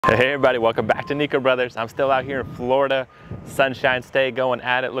Hey everybody, welcome back to Nico Brothers. I'm still out here in Florida, Sunshine State, going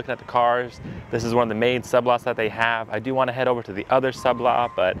at it, looking at the cars. This is one of the main sublots that they have. I do want to head over to the other sublot,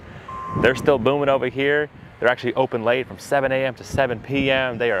 but they're still booming over here. They're actually open late from 7 a.m. to 7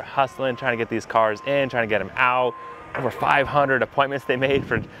 p.m. They are hustling, trying to get these cars in, trying to get them out. Over 500 appointments they made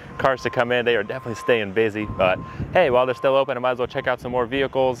for cars to come in. They are definitely staying busy, but hey, while they're still open, I might as well check out some more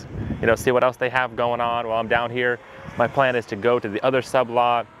vehicles, see what else they have going on while I'm down here. My plan is to go to the other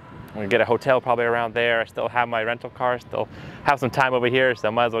sublot. I'm gonna get a hotel probably around there. I still have my rental car, still have some time over here, so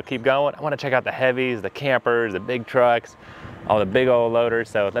I might as well keep going. I wanna check out the heavies, the campers, the big trucks, all the big old loaders,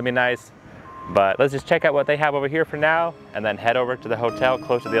 so that'd be nice. But let's just check out what they have over here for now, and then head over to the hotel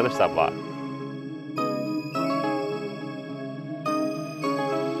close to the other sublot.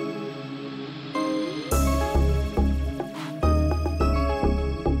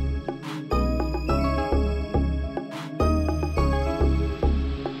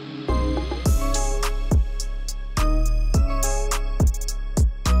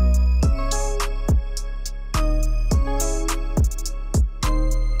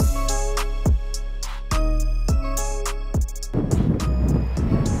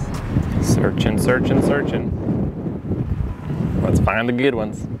 Searching. Let's find the good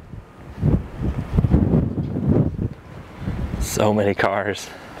ones. So many cars.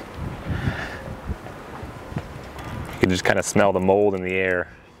 You can just kind of smell the mold in the air.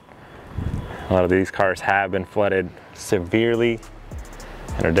 A lot of these cars have been flooded severely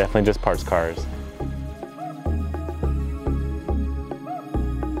and are definitely just parts cars.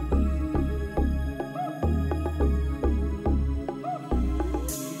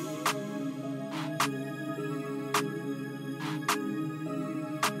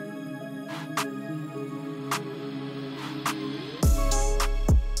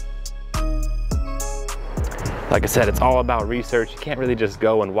 Like I said, it's all about research. You can't really just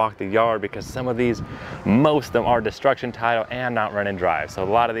go and walk the yard because some of these, most of them are destruction title and not run and drive. So a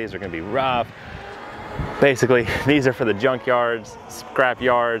lot of these are gonna be rough. Basically, these are for the junk yards, scrap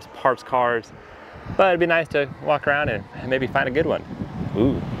yards, parts cars. But it'd be nice to walk around and maybe find a good one.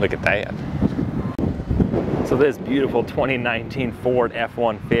 Ooh, look at that. So this beautiful 2019 Ford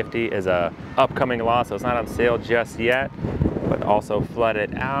F-150 is a upcoming lot, so it's not on sale just yet, but also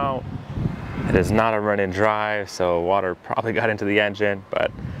flooded out. It is not a run and drive, so water probably got into the engine,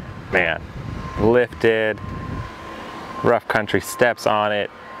 but man, lifted, rough country steps on it,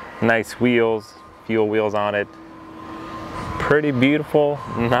 nice wheels, fuel wheels on it. Pretty beautiful,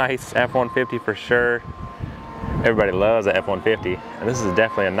 nice F-150 for sure. Everybody loves the F-150, and this is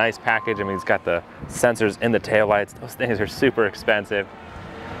definitely a nice package. I mean, it's got the sensors in the taillights. Those things are super expensive.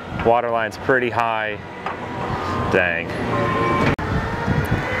 Waterline's pretty high. Dang.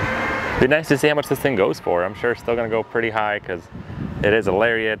 Be nice to see how much this thing goes for. I'm sure it's still gonna go pretty high because it is a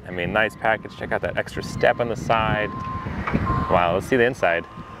Lariat. I mean, nice package. Check out that extra step on the side. Wow, let's see the inside.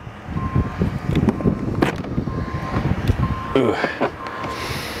 Ooh.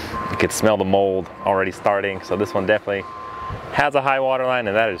 You can smell the mold already starting. So this one definitely has a high water line,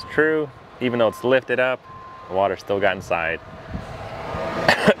 and that is true. Even though it's lifted up, the water still got inside.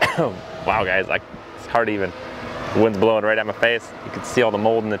 Wow, guys, it's hard to even, the wind's blowing right at my face. You can see all the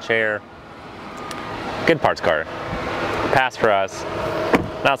mold in the chair. Good parts car. Pass for us.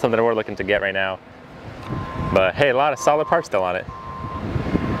 Not something we're looking to get right now. But hey, a lot of solid parts still on it.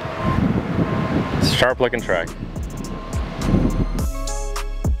 Sharp looking truck.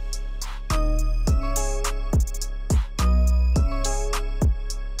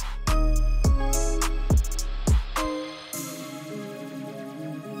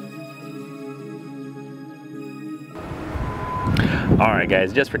 Alright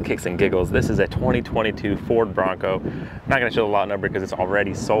guys, just for kicks and giggles, this is a 2022 Ford Bronco. I'm not going to show the lot number because it's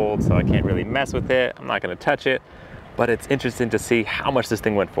already sold, so I can't really mess with it. I'm not going to touch it, but it's interesting to see how much this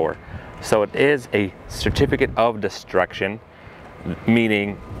thing went for. So it is a certificate of destruction,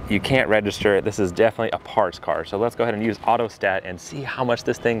 meaning you can't register it. This is definitely a parts car. So let's go ahead and use AutoStat and see how much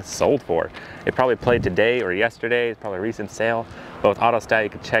this thing sold for. It probably played today or yesterday. It's probably a recent sale. But with AutoStat, you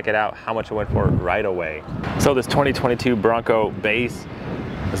can check it out, how much it went for right away. So this 2022 Bronco base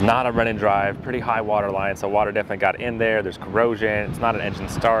is not a run and drive, pretty high water line. So water definitely got in there. There's corrosion. It's not an engine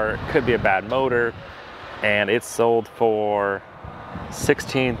start. Could be a bad motor. And it's sold for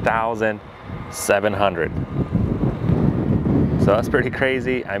 $16,700. So that's pretty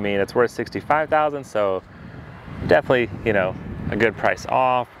crazy. I mean, it's worth $65,000, so definitely, a good price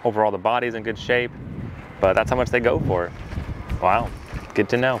off. Overall, the body's in good shape, but that's how much they go for. Wow, good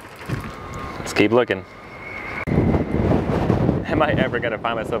to know. Let's keep looking. Am I ever gonna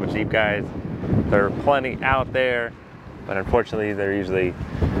find myself a Jeep, guys? There are plenty out there. but unfortunately they're usually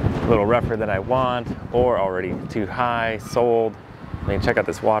a little rougher than I want or already too high, sold. I mean, check out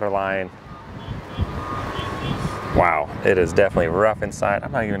this water line. Wow, it is definitely rough inside.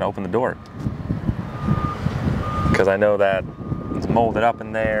 I'm not even gonna open the door because I know that it's molded up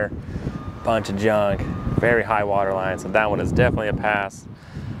in there, bunch of junk, very high water line, so that one is definitely a pass.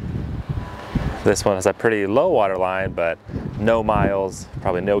 This one has a pretty low water line, but no miles,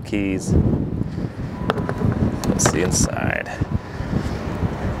 probably no keys. Let's see inside.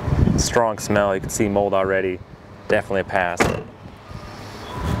 Strong smell, you can see mold already. Definitely a pass.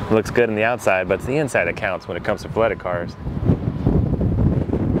 Looks good on the outside, but it's the inside that counts when it comes to flooded cars.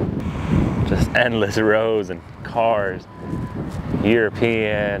 Just endless rows and cars.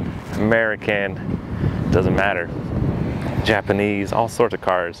 European, American, doesn't matter. Japanese, all sorts of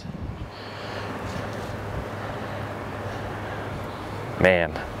cars.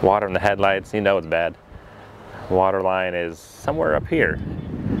 Man, water in the headlights, you know it's bad. Water line is somewhere up here,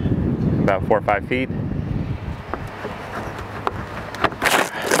 about 4 or 5 feet.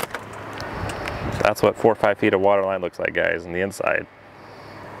 That's what 4 or 5 feet of water line looks like, guys, on the inside.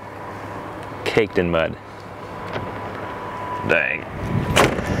 Caked in mud. Dang.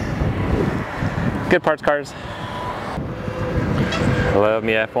 Good parts cars. Love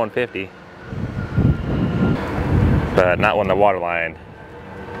me F-150. But not when the water line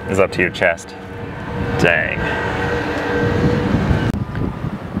is up to your chest. Dang.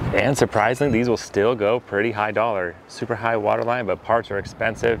 And surprisingly, these will still go pretty high dollar. Super high water line, but parts are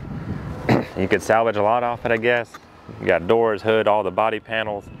expensive. You could salvage a lot off it, I guess. You got doors, hood, all the body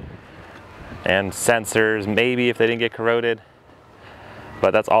panels, and sensors, maybe if they didn't get corroded.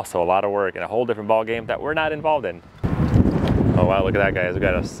 But that's also a lot of work and a whole different ball game that we're not involved in. Oh wow, look at that, guys. We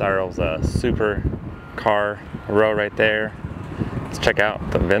got a super car row right there. Let's check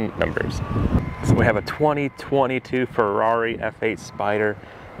out the VIN numbers. So we have a 2022 Ferrari F8 Spider.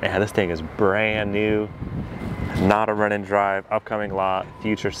 Man, this thing is brand new. Not a run and drive, upcoming lot,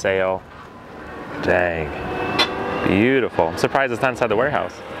 future sale. Dang, beautiful. I'm surprised it's not inside the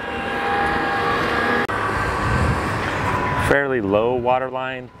warehouse. Fairly low water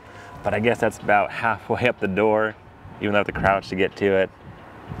line, but I guess that's about halfway up the door. You don't have to crouch to get to it.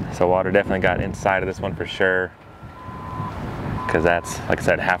 So water definitely got inside of this one for sure. Because that's, like I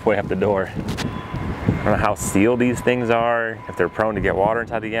said, halfway up the door. I don't know how sealed these things are, if they're prone to get water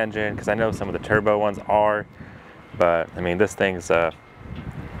inside the engine, because I know some of the turbo ones are. But I mean, this thing's a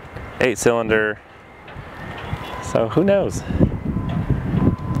 8-cylinder, so who knows?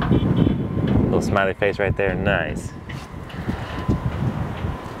 Little smiley face right there, nice.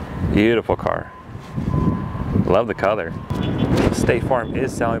 Beautiful car. Love the color. State Farm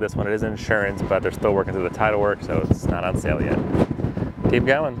is selling this one. It is insurance, but they're still working through the title work, so it's not on sale yet. Keep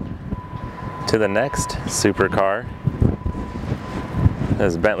going. To the next supercar.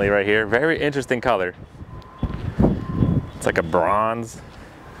 There's Bentley right here. Very interesting color. It's like a bronze.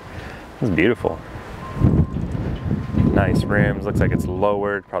 It's beautiful. Nice rims. Looks like it's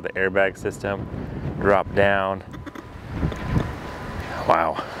lowered. Probably the airbag system. Drop down.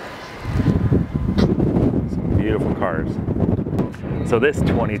 Wow. Some beautiful cars. So this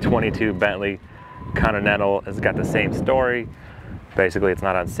 2022 Bentley Continental has got the same story. Basically, it's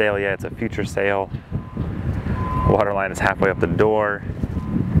not on sale yet. It's a future sale. Waterline is halfway up the door.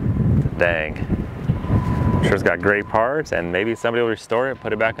 Dang. I'm sure it's got great parts, and maybe somebody will restore it,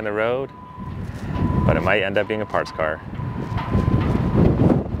 put it back on the road. But it might end up being a parts car.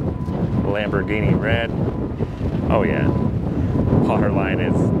 Lamborghini red. Oh yeah. Waterline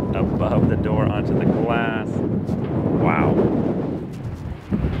is above the door onto the glass. Wow.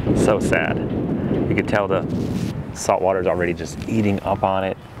 So sad. You could tell the salt water is already just eating up on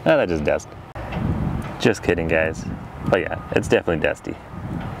it. No, that's just dust. Just kidding, guys. But yeah, it's definitely dusty.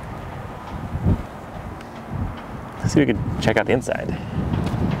 Let's see if we can check out the inside.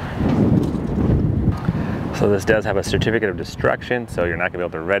 So this does have a certificate of destruction, so you're not gonna be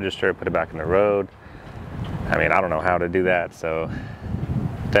able to register, put it back in the road. I mean, I don't know how to do that, so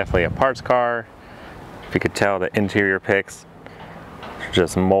definitely a parts car. If you could tell, the interior pics,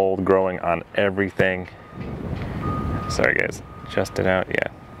 just mold growing on everything. Sorry guys, just it out,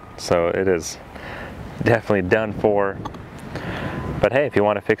 yeah. So it is definitely done for. But hey, if you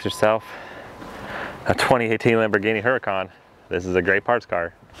want to fix yourself a 2018 Lamborghini Huracan, this is a great parts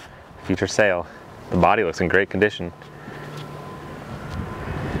car. Future sale. The body looks in great condition.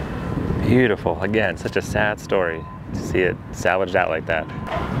 Beautiful. Again, such a sad story to see it salvaged out like that.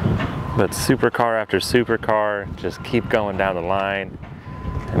 But supercar after supercar, just keep going down the line.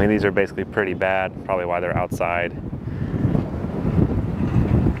 I mean, these are basically pretty bad, probably why they're outside.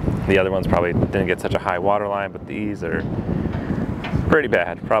 The other ones probably didn't get such a high water line, but these are pretty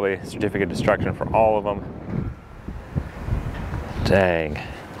bad. Probably certificate of destruction for all of them. Dang.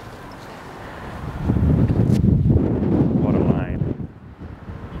 What a line.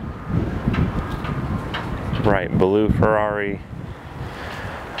 Bright blue Ferrari.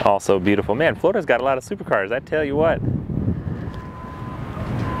 Also beautiful. Man, Florida's got a lot of supercars, I tell you what.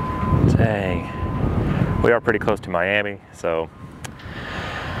 Dang. We are pretty close to Miami, so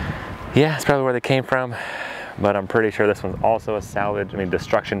yeah, it's probably where they came from. But I'm pretty sure this one's also a salvage. I mean,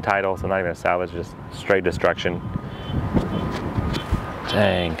 destruction title, so not even a salvage, just straight destruction.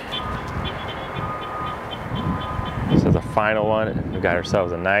 Dang. So the final one, we got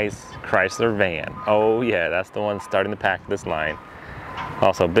ourselves a nice Chrysler van. Oh yeah, that's the one starting to pack this line.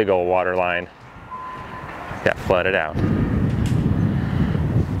 Also big old water line. Got flooded out.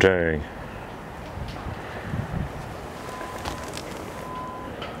 Dang.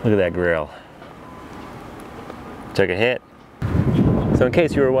 Look at that grill. Took a hit. So in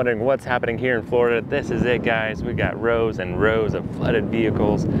case you were wondering what's happening here in Florida, this is it, guys. We got rows and rows of flooded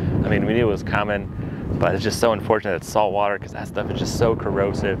vehicles. I mean, we knew it was coming, but it's just so unfortunate it's salt water because that stuff is just so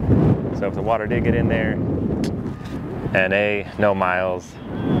corrosive. So if the water did get in there, NA, no miles,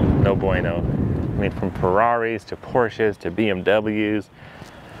 no bueno. I mean, from Ferraris to Porsches to BMWs,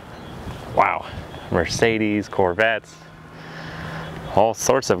 wow, Mercedes, Corvettes, all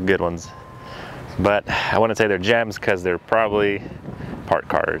sorts of good ones. But I wouldn't say they're gems because they're probably parked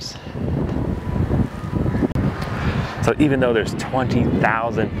cars. So even though there's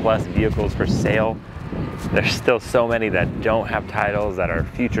 20,000 plus vehicles for sale, there's still so many that don't have titles, that are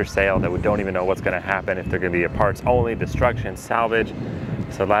future sale, that we don't even know what's going to happen, if they're going to be a parts only, destruction, salvage.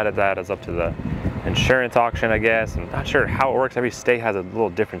 So a lot of that is up to the insurance auction, I guess. I'm not sure how it works. Every state has a little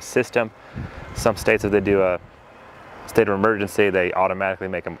different system. Some states, if they do a state of emergency, they automatically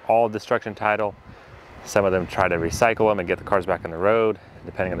make them all destruction title. Some of them try to recycle them and get the cars back on the road,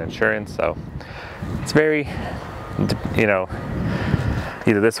 depending on the insurance. So it's very, you know,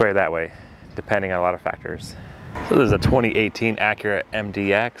 either this way or that way, depending on a lot of factors. So this is a 2018 Acura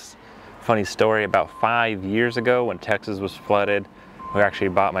MDX. Funny story, about 5 years ago when Texas was flooded, we actually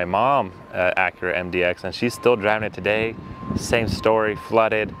bought my mom an Acura MDX, and she's still driving it today. Same story,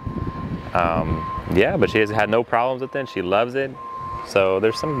 flooded. Yeah, but she has had no problems with it. She loves it. So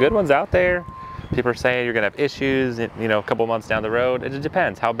there's some good ones out there. People are saying you're gonna have issues, you know, a couple months down the road. It just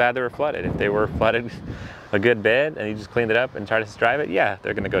depends how bad they were flooded. If they were flooded a good bit and you just cleaned it up and try to drive it, yeah,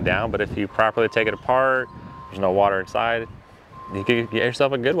 they're gonna go down. But if you properly take it apart, there's no water inside, you could get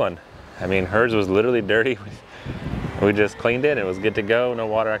yourself a good one. I mean, hers was literally dirty. We just cleaned it, it was good to go. No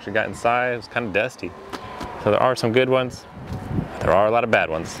water actually got inside. It was kind of dusty. So there are some good ones. There are a lot of bad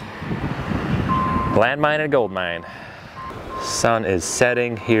ones. Landmine and gold mine. Sun is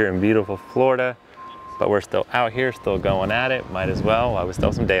setting here in beautiful Florida, but we're still out here, still going at it. Might as well while we still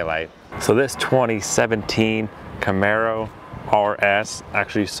have some daylight. So this 2017 Camaro RS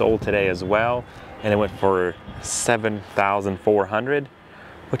actually sold today as well, and it went for $7,400,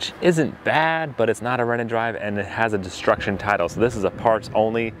 which isn't bad, but it's not a rent and drive, and it has a destruction title. So this is a parts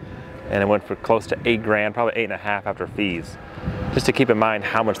only, and it went for close to 8 grand, probably 8.5 after fees. Just to keep in mind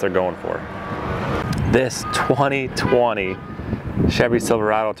how much they're going for. This 2020 Chevy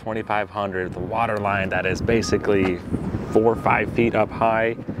Silverado 2500, the water line that is basically 4 or 5 feet up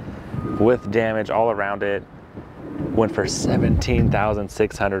high with damage all around it, went for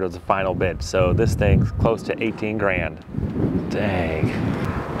 $17,600 was the final bid. So this thing's close to 18 grand. Dang.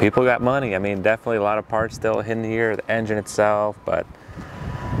 People got money. I mean, definitely a lot of parts still hidden here, the engine itself, but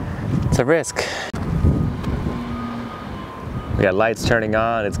it's a risk. We got lights turning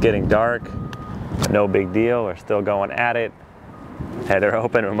on, it's getting dark. No big deal, we're still going at it. Hey, they're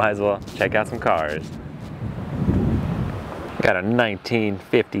open, we might as well check out some cars. Got a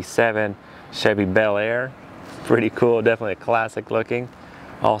 1957 Chevy Bel Air. Pretty cool, definitely a classic looking.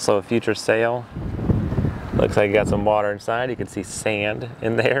 Also a future sale. Looks like you got some water inside. You can see sand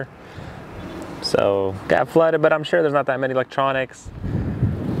in there. So got flooded, but I'm sure there's not that many electronics.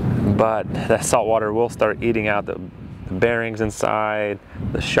 But that salt water will start eating out the bearings inside,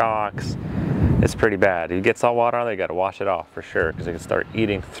 the shocks. It's pretty bad. If you get salt water on there, you gotta wash it off for sure, because it can start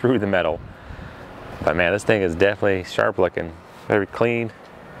eating through the metal. But man, this thing is definitely sharp looking, very clean.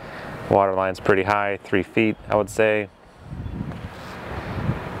 Water line's pretty high, 3 feet, I would say.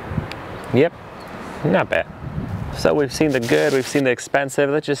 Yep, not bad. So we've seen the good, we've seen the expensive.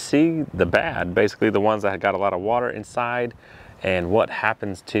 Let's just see the bad. Basically the ones that got a lot of water inside, and what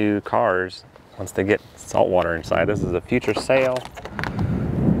happens to cars once they get salt water inside. This is a future sale.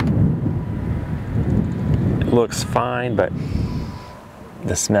 Looks fine, but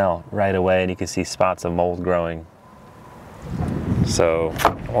the smell right away, and you can see spots of mold growing. So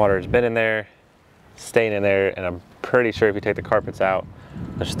water's been in there, staying in there, and I'm pretty sure if you take the carpets out,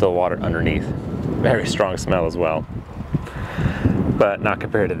 there's still water underneath. Very strong smell as well, but not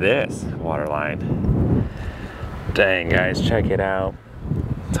compared to this water line. Dang guys, check it out.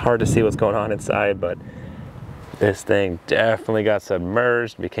 It's hard to see what's going on inside, but this thing definitely got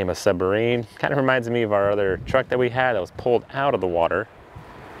submerged, became a submarine. Kind of reminds me of our other truck that we had that was pulled out of the water.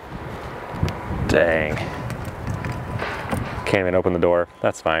 Dang. Can't even open the door.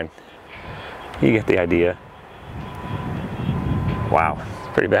 That's fine. You get the idea. Wow,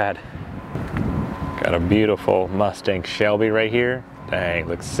 it's pretty bad. Got a beautiful Mustang Shelby right here. Dang,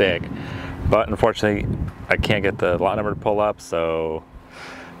 looks sick. But unfortunately, I can't get the lot number to pull up, so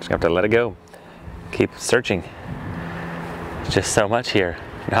just gonna have to let it go. Keep searching. Just so much here,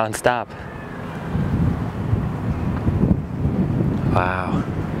 non-stop. Wow.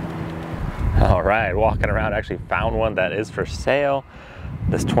 All right, walking around, actually found one that is for sale.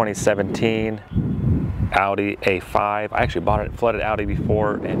 This 2017 Audi A5. I actually bought it flooded Audi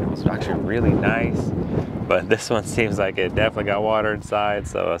before, and it was actually really nice. But this one seems like it definitely got water inside.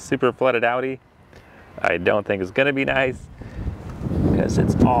 So a super flooded Audi, I don't think is gonna be nice because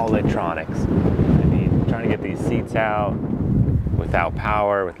it's all electronics. I mean, trying to get these seats out without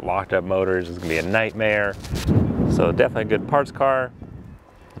power, with locked up motors, is gonna be a nightmare. So definitely a good parts car.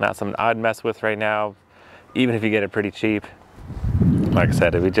 Not something I'd mess with right now, even if you get it pretty cheap. Like I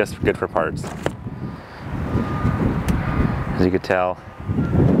said, it'd be just good for parts. As you could tell,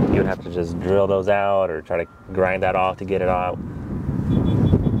 you would have to just drill those out or try to grind that off to get it out.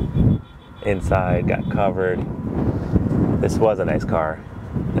 Inside got covered. This was a nice car,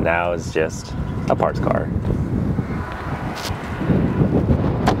 and now it's just a parts car.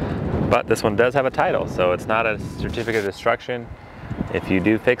 But this one does have a title, so it's not a certificate of destruction. If you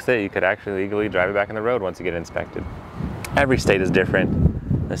do fix it, you could actually legally drive it back on the road once you get it inspected. Every state is different.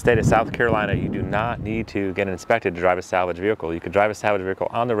 In the state of South Carolina, you do not need to get inspected to drive a salvage vehicle. You could drive a salvage vehicle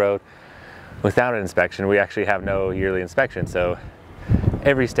on the road without an inspection. We actually have no yearly inspection, so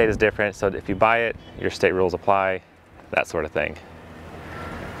every state is different. So if you buy it, your state rules apply, that sort of thing.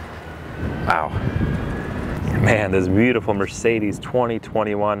 Wow. Man, this beautiful Mercedes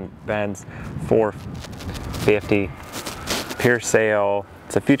 2021 Benz 450. Pure sale.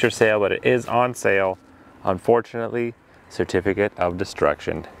 It's a future sale, but it is on sale. Unfortunately, certificate of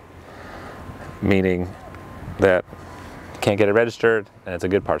destruction, meaning that you can't get it registered, and it's a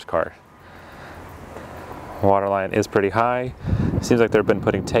good parts car. Waterline is pretty high. Seems like they've been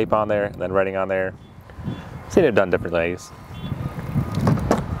putting tape on there and then writing on there. Seen it done different ways.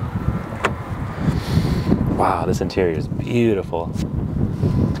 Wow, this interior is beautiful.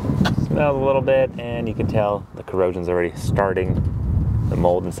 Smells a little bit, and you can tell the corrosion's already starting. The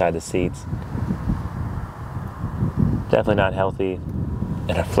mold inside the seats. Definitely not healthy,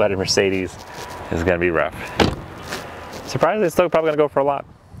 and a flooded Mercedes is gonna be rough. Surprisingly, it's still probably gonna go for a lot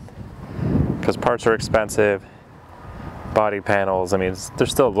because parts are expensive. Body panels, I mean,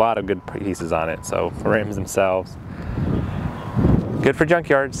 there's still a lot of good pieces on it. So rims themselves, good for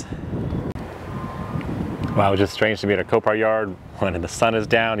junkyards. Wow, it's just strange to be in a Copart yard when the sun is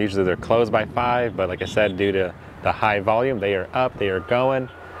down. Usually they're closed by 5, but like I said, due to the high volume, they are up, they are going.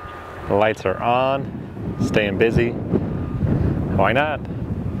 The lights are on, staying busy. Why not?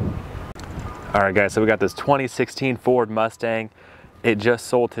 All right, guys, so we got this 2016 Ford Mustang. It just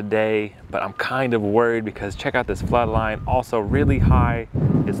sold today, but I'm kind of worried because check out this flood line, also really high.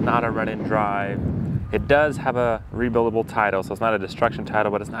 It's not a run-and drive. It does have a rebuildable title, so it's not a destruction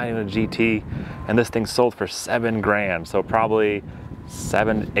title, but it's not even a GT. And this thing sold for $7 grand, so probably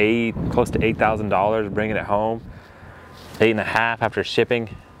close to $8,000 bringing it home. 8.5 after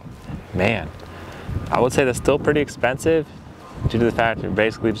shipping. Man, I would say that's still pretty expensive due to the fact that you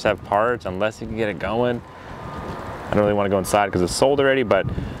basically just have parts unless you can get it going. I don't really want to go inside because it's sold already, but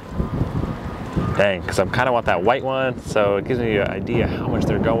dang, because I kind of want that white one, so it gives me an idea how much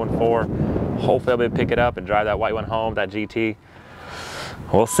they're going for. Hopefully I'll be able to pick it up and drive that white one home, that GT.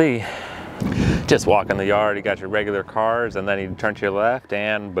 We'll see. Just walk in the yard, you got your regular cars, and then you turn to your left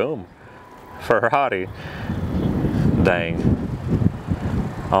and boom, Ferrari. Dang.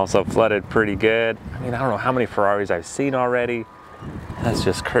 Also flooded pretty good. I mean, I don't know how many Ferraris I've seen already. That's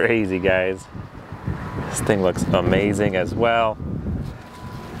just crazy, guys. This thing looks amazing as well.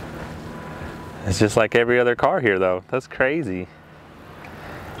 It's just like every other car here though. That's crazy.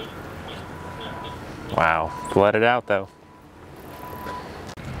 Wow, flooded out though.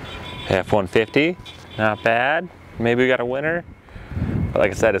 F-150, not bad. Maybe we got a winner. But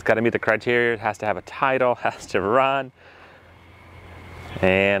like I said, it's got to meet the criteria. It has to have a title, has to run.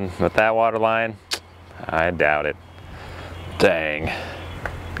 And with that water line, I doubt it. Dang.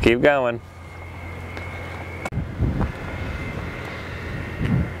 Keep going.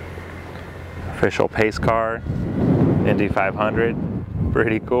 Official pace car, Indy 500.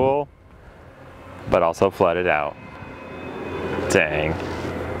 Pretty cool, but also flooded out. Dang.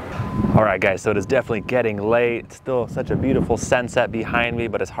 All right, guys, so it is definitely getting late. It's still such a beautiful sunset behind me,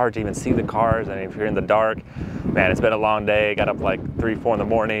 but it's hard to even see the cars. And if you're in the dark, man, it's been a long day. Got up like 3, 4 in the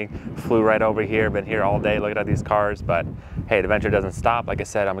morning, flew right over here, been here all day looking at these cars. But hey, the adventure doesn't stop. Like I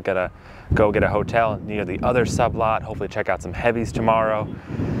said, I'm gonna go get a hotel near the other sublot, hopefully check out some heavies tomorrow.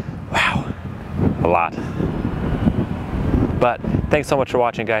 Wow, a lot. But thanks so much for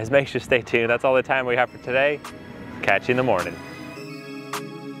watching, guys. Make sure to stay tuned. That's all the time we have for today. Catch you in the morning.